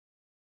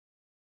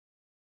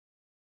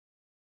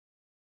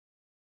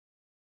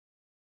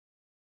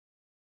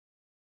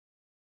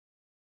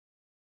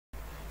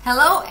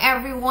Hello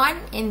everyone,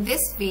 in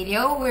this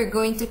video we're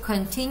going to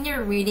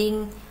continue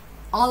reading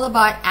all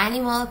about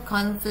animal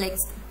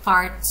conflicts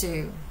part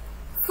 2.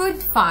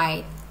 Food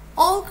fight.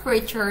 All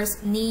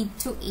creatures need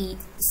to eat,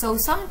 so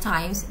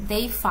sometimes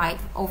they fight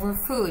over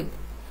food.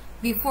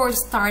 Before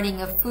starting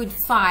a food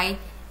fight,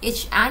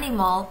 each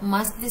animal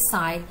must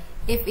decide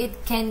if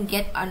it can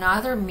get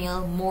another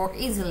meal more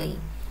easily.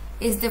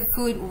 Is the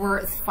food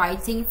worth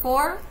fighting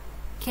for?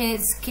 Can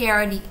it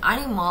scare the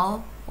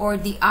animal or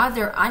the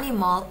other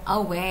animal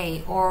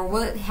away, or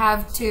will it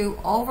have to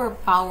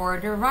overpower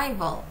the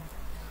rival?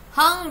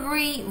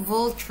 Hungry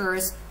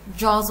vultures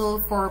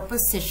jostle for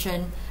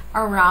position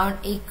around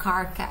a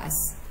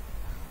carcass.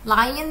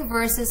 Lion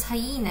versus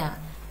hyena.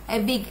 A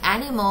big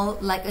animal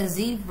like a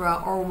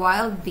zebra or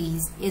wild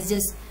beast is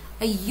just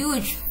a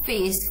huge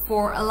feast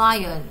for a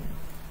lion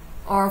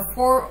or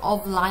four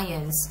of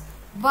lions.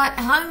 But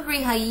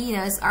hungry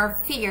hyenas are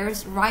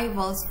fierce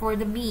rivals for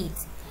the meat.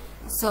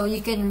 So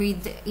you can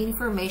read the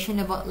information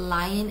about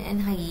lion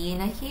and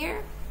hyena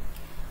here.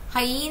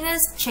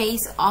 Hyenas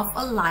chase off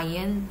a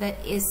lion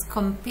that is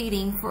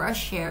competing for a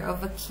share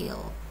of a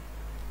kill.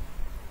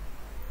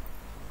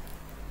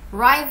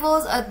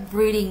 Rivals at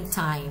breeding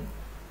time.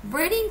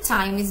 Breeding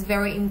time is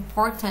very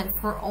important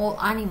for all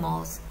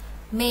animals.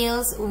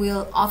 Males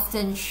will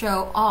often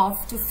show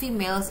off to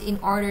females in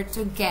order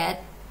to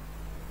get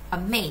a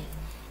mate.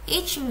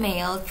 Each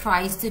male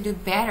tries to do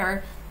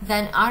better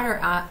than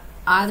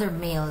other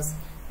males.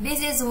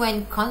 This is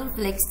when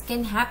conflicts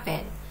can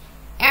happen.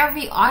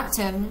 Every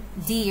autumn,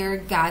 deer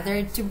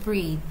gathered to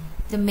breed.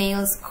 The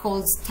males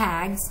called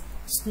stags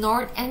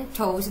snort and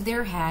toss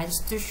their heads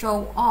to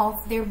show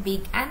off their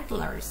big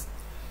antlers.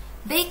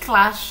 They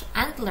clash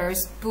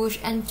antlers, push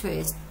and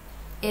twist.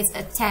 It's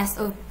a test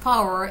of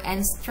power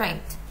and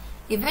strength.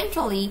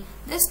 Eventually,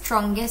 the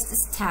strongest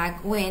stag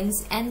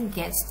wins and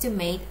gets to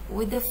mate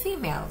with the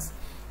females.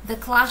 The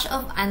clash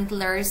of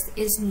antlers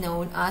is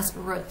known as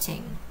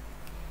rooting.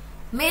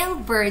 Male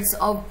birds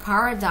of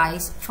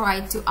paradise try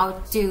to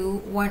outdo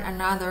one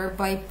another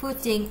by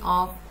putting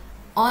off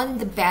on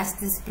the best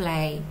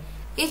display.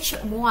 Each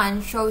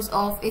one shows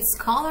off its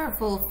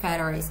colorful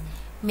feathers,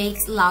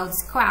 makes loud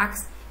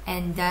quacks,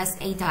 and does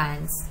a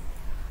dance.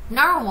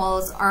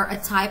 Narwhals are a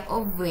type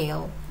of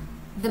whale.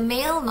 The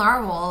male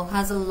narwhal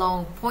has a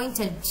long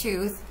pointed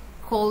tooth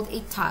called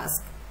a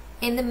tusk.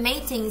 In the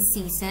mating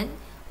season,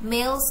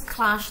 males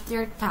clash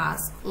their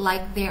tusks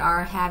like they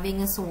are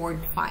having a sword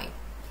fight.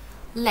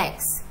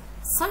 Legs.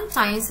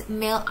 Sometimes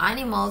male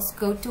animals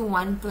go to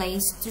one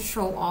place to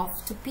show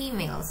off to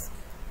females.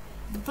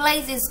 The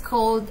place is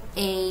called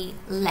a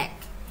lek.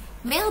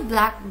 Male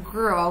black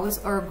grouse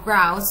or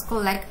grouse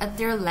collect at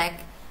their lek,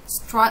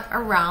 strut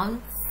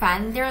around,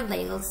 fan their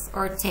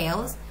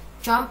tails,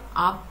 jump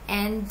up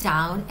and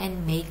down,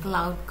 and make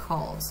loud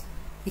calls.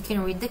 You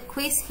can read the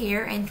quiz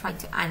here and try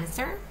to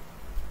answer.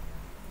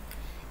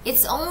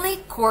 It's only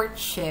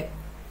courtship.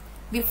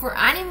 Before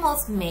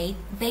animals mate,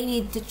 they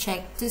need to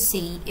check to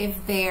see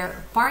if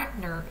their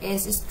partner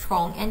is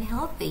strong and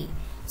healthy,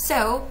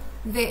 so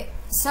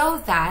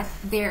that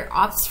their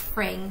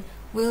offspring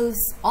will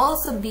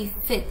also be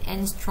fit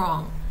and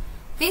strong.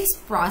 This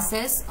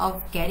process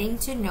of getting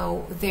to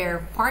know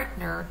their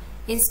partner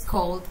is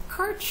called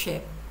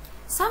courtship.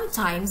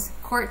 Sometimes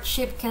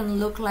courtship can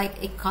look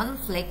like a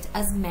conflict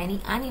as many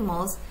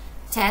animals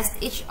test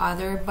each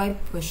other by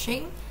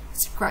pushing,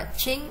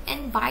 scratching,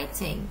 and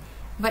biting,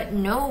 but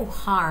no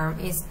harm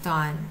is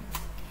done.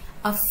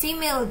 A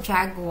female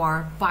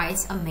jaguar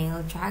bites a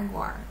male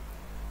jaguar.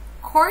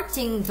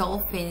 Courting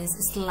dolphins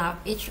slap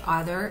each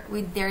other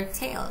with their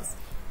tails,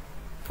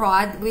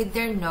 prod with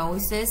their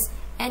noses,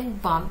 and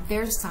bump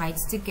their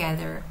sides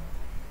together.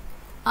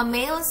 A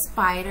male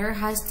spider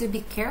has to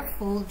be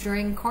careful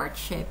during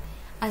courtship,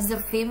 as the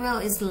female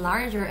is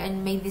larger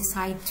and may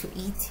decide to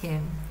eat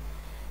him.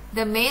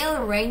 The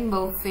male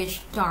rainbow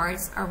fish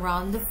darts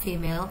around the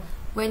female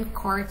when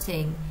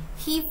courting.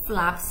 He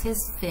flaps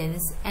his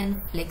fins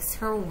and flicks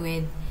her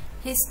with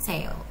his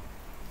tail.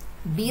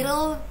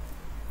 Beetle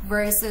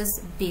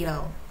versus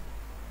beetle.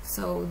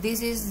 So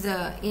this is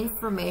the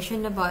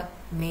information about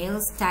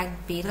male stag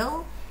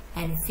beetle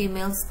and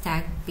female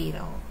stag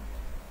beetle.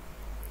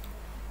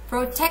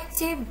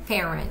 Protective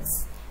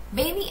parents.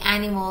 Baby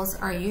animals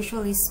are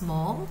usually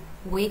small,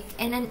 weak,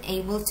 and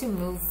unable to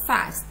move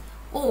fast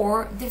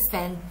or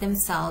defend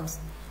themselves.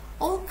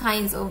 All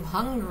kinds of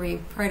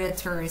hungry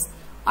predators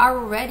are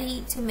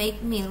ready to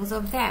make meals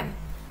of them.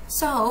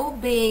 So,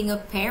 being a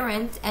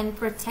parent and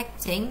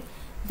protecting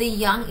the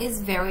young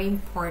is very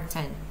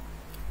important.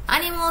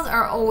 Animals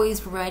are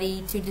always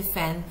ready to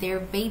defend their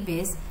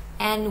babies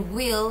and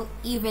will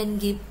even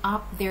give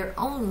up their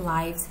own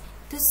lives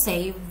to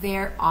save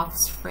their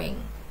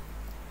offspring.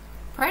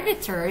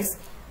 Predators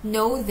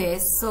know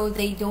this, so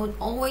they don't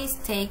always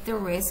take the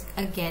risk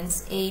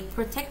against a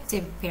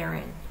protective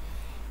parent.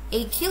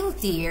 A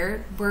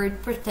killdeer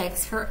bird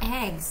protects her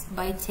eggs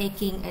by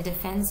taking a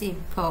defensive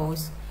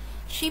pose.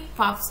 She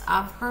puffs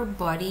up her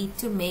body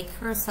to make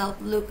herself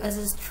look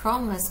as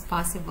strong as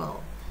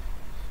possible.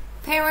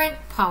 Parent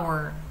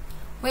power.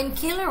 When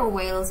killer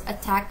whales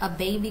attack a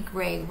baby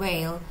gray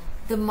whale,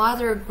 the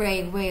mother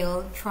gray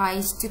whale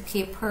tries to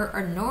keep her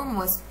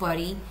enormous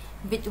body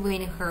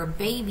between her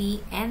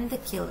baby and the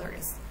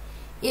killers.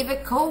 If a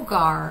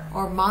cougar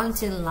or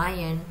mountain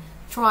lion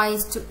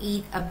tries to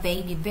eat a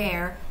baby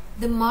bear,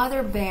 the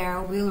mother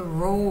bear will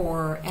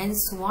roar and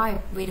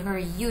swipe with her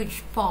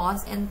huge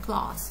paws and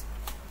claws.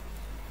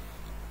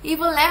 If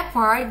a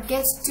leopard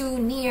gets too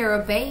near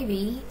a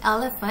baby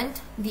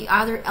elephant, the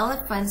other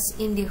elephants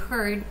in the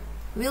herd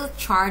will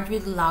charge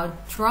with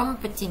loud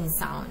trumpeting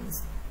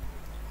sounds.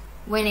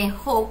 When a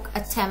hawk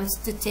attempts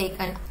to take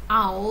an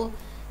owl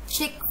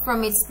chick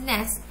from its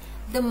nest,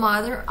 the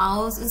mother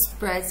owl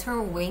spreads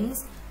her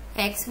wings,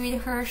 pecks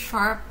with her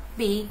sharp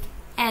beak,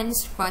 and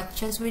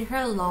scratches with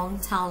her long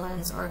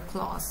talons or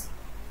claws.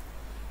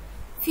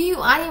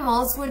 Few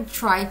animals would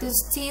try to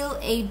steal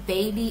a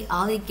baby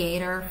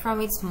alligator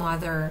from its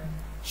mother.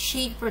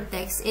 She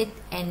protects it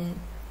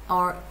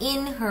or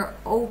in her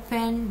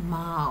open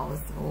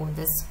mouth. Oh,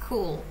 that's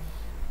cool.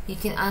 You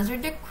can answer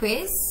the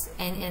quiz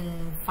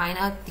and find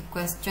out the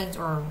questions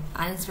or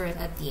answers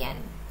at the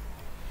end.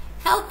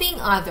 Helping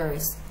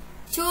others.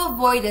 To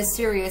avoid a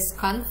serious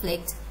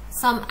conflict,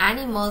 some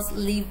animals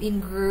live in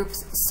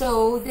groups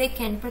so they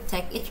can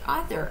protect each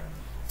other.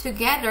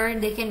 Together,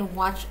 they can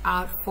watch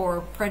out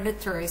for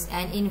predators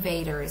and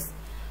invaders.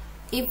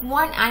 If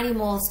one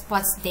animal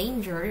spots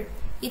danger,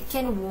 it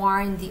can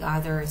warn the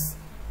others.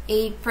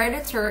 A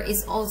predator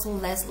is also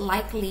less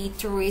likely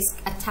to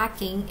risk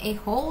attacking a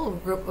whole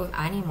group of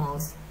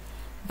animals.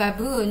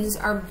 Baboons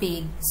are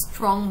big,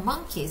 strong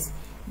monkeys.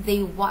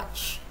 They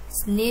watch,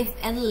 sniff,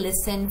 and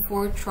listen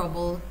for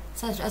trouble,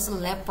 such as a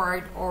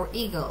leopard or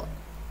eagle.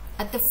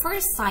 At the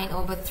first sign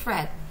of a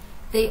threat,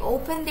 they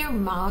open their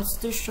mouths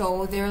to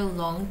show their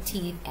long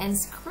teeth and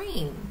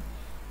scream.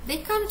 They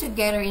come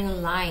together in a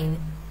line,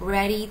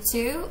 ready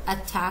to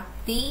attack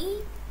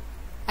the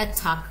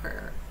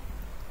attacker.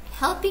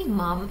 Helping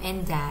mom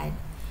and dad.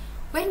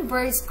 When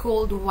birds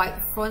called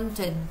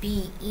white-fronted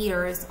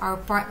bee-eaters are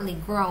partly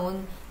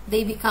grown,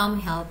 they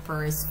become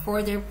helpers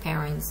for their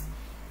parents.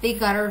 They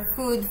gather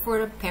food for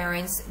the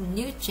parents'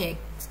 new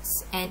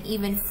chicks and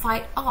even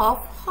fight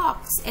off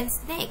hawks and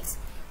snakes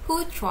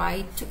who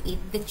try to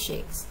eat the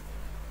chicks.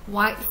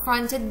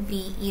 White-fronted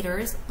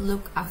bee-eaters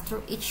look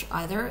after each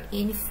other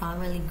in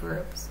family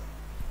groups.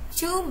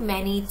 Too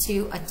many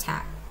to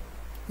attack.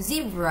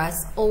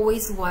 Zebras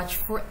always watch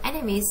for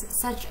enemies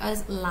such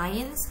as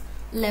lions,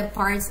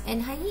 leopards,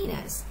 and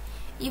hyenas.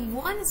 If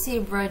one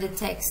zebra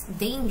detects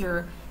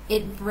danger,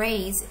 it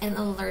brays and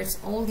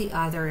alerts all the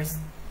others.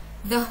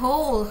 The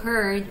whole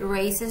herd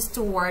races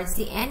towards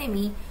the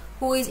enemy,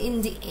 who is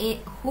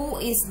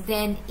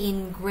then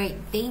in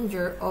great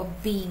danger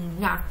of being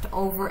knocked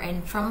over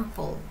and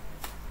trampled.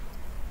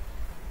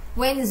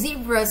 When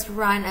zebras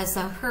run as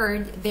a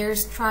herd, their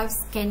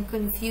stripes can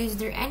confuse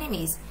their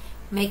enemies,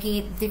 making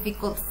it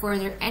difficult for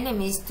their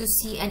enemies to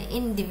see an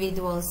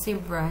individual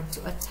zebra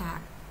to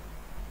attack.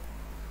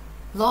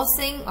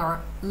 Losing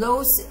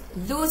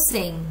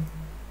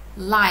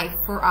life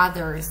for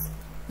others.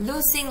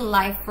 Losing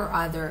life for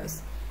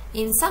others.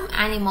 In some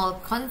animal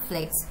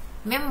conflicts,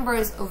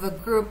 members of a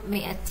group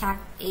may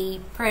attack a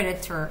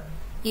predator,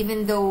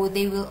 even though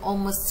they will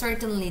almost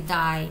certainly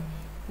die.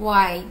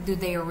 Why do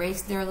they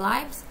risk their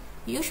lives?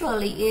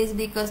 Usually it is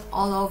because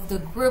all of the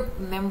group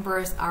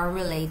members are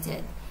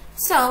related.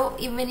 So,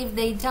 even if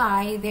they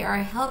die, they are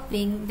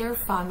helping their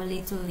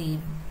family to live.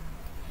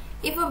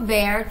 If a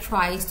bear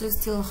tries to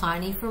steal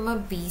honey from a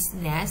bee's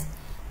nest,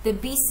 the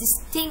bees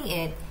sting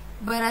it,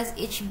 but as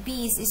each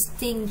bee's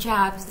sting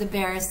jabs the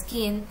bear's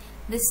skin,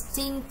 the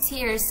sting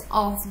tears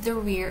off the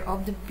rear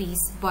of the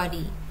bee's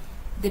body.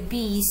 The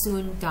bee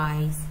soon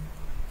dies.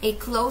 A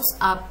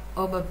close-up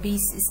of a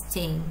bee's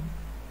sting.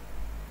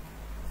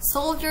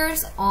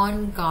 Soldiers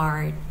on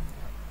guard.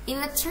 In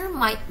a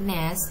termite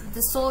nest,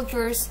 the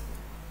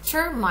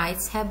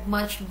termites have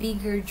much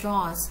bigger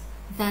jaws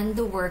than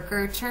the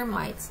worker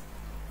termites.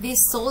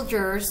 These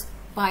soldiers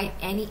bite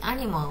any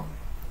animal,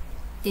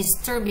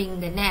 disturbing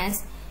the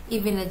nest,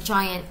 even a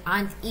giant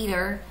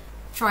anteater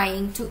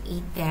trying to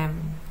eat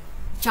them.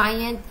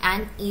 Giant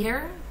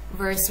anteater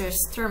versus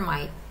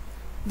termite.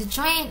 The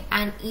giant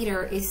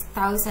anteater is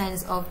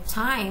thousands of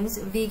times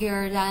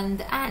bigger than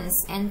the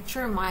ants and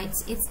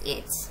termites it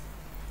eats,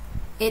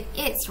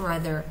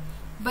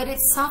 but it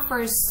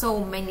suffers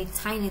so many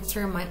tiny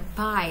termite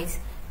bites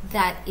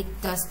that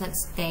it does not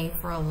stay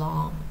for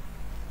long.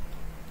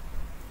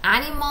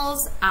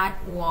 Animals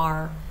at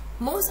war.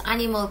 Most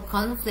animal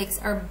conflicts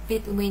are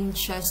between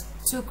just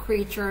two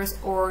creatures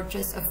or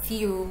just a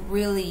few.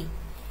 Really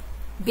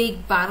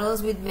big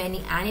battles with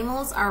many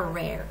animals are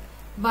rare,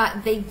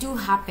 but they do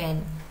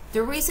happen.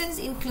 The reasons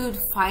include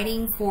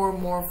fighting for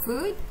more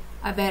food,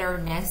 a better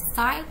nest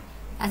site,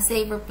 a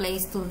safer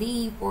place to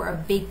live, or a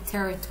big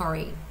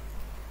territory.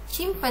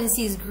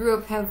 Chimpanzees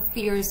group have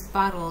fierce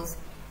battles.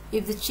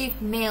 If the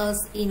chief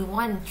males in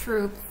one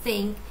troop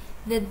think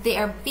that they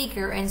are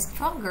bigger and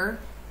stronger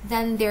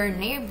than their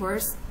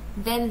neighbors,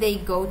 then they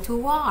go to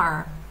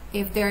war.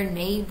 If their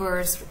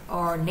neighbors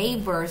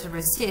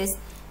resist,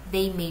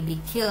 they may be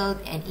killed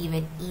and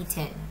even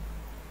eaten.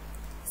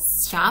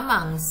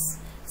 Siamangs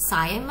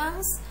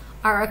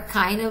are a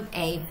kind of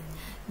ape.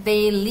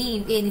 They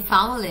live in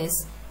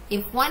families.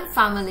 If one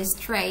family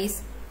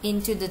strays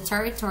into the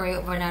territory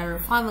of another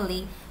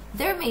family,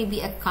 there may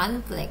be a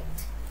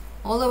conflict.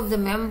 All of the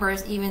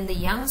members, even the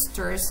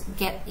youngsters,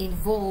 get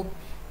involved.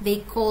 They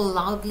call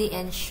loudly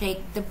and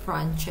shake the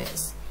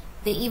branches.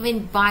 They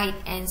even bite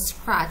and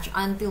scratch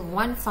until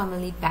one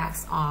family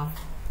backs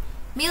off.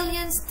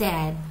 Millions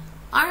dead.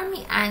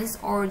 Army ants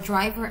or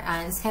driver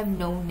ants have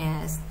no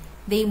nest.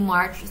 They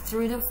march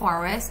through the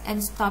forest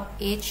and stop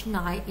each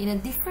night in a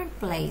different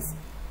place.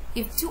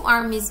 If two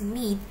armies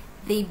meet,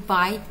 they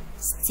bite,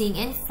 sting,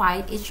 and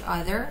fight each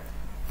other.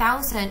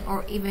 Thousands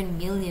or even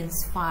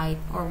millions fight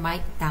or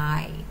might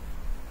die.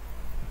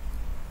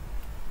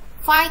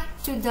 Fight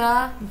to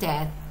the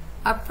death.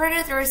 A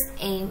predator's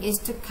aim is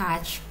to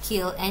catch,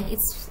 kill, and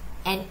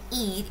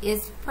eat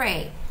its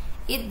prey.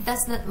 It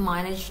does not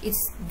manage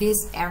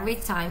this every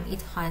time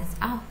it hunts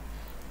out.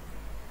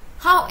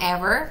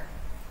 However,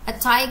 a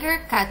tiger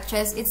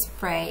catches its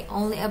prey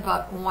only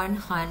about 1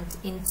 hunt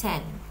in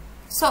 10.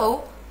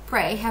 So,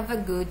 prey have a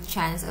good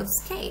chance of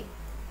escape.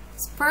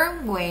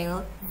 Sperm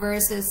whale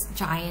versus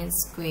giant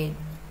squid.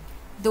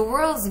 The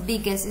world's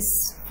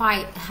biggest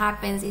fight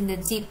happens in the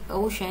deep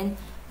ocean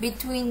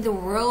between the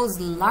world's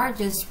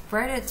largest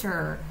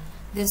predator,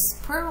 the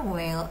sperm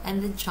whale,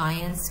 and the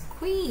giant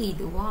squid.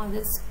 Wow,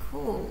 that's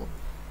cool.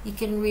 You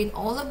can read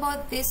all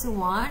about this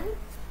one.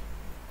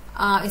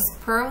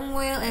 Sperm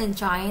whale and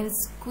giant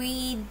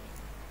squid.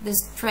 The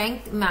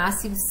strength,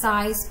 massive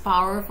size,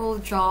 powerful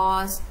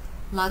jaws,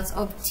 lots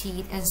of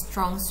teeth, and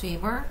strong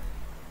swimmer.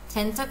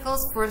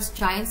 Tentacles for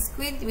giant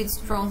squid with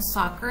strong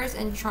suckers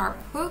and sharp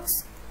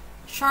hooks.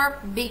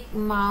 Sharp big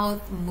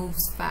mouth,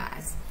 moves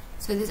fast.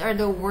 So these are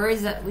the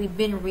words that we've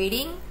been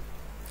reading.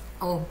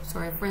 Oh,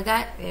 sorry for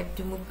that. We have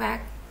to move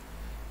back.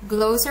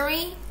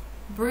 Glossary.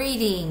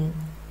 Breeding.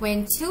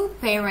 When two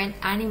parent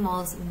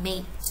animals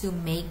mate to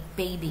make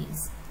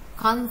babies.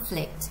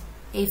 Conflict.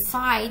 A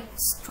fight,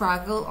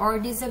 struggle, or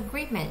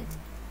disagreement.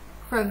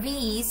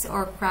 Crevice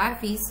or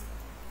crevice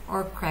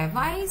or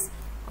crevice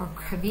or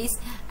crevice.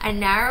 A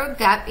narrow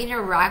gap in a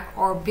rock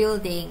or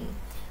building.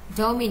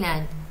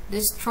 Dominant.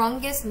 The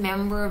strongest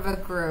member of a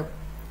group.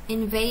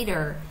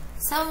 Invader.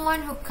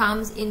 Someone who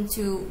comes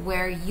into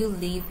where you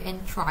live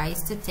and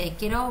tries to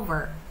take it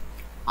over.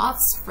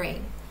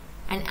 Offspring.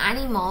 An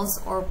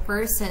animal's or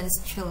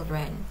person's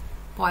children.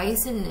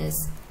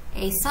 Poisonous.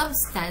 A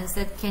substance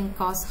that can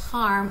cause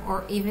harm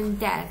or even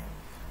death.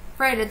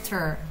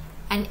 Predator.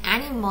 An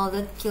animal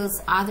that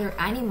kills other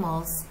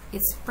animals,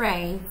 its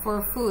prey,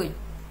 for food.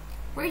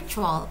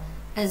 Ritual.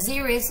 A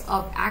series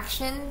of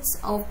actions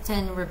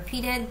often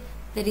repeated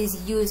that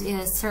is used in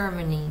a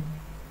ceremony.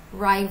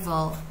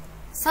 Rival.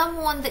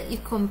 Someone that you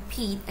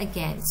compete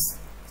against.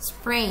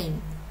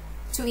 Sprain.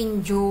 To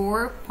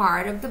injure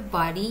part of the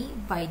body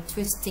by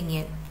twisting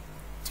it.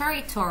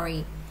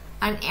 Territory.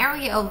 An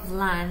area of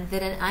land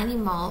that an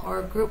animal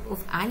or group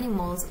of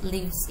animals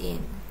lives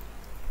in.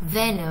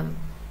 Venom.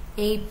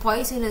 A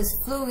poisonous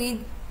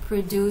fluid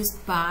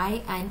produced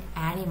by an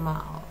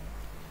animal.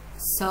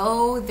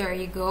 So there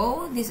you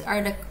go. These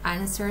are the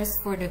answers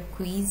for the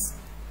quiz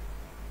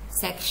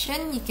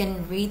section. You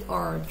can read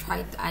or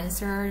try to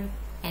answer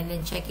and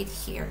then check it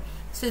here.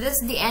 So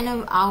that's the end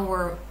of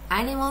our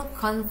animal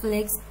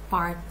conflicts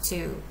part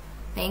 2.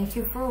 Thank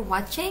you for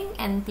watching,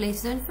 and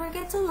please don't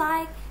forget to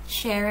like,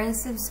 share, and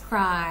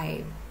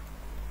subscribe.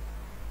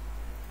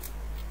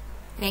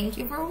 Thank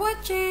you for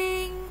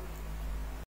watching.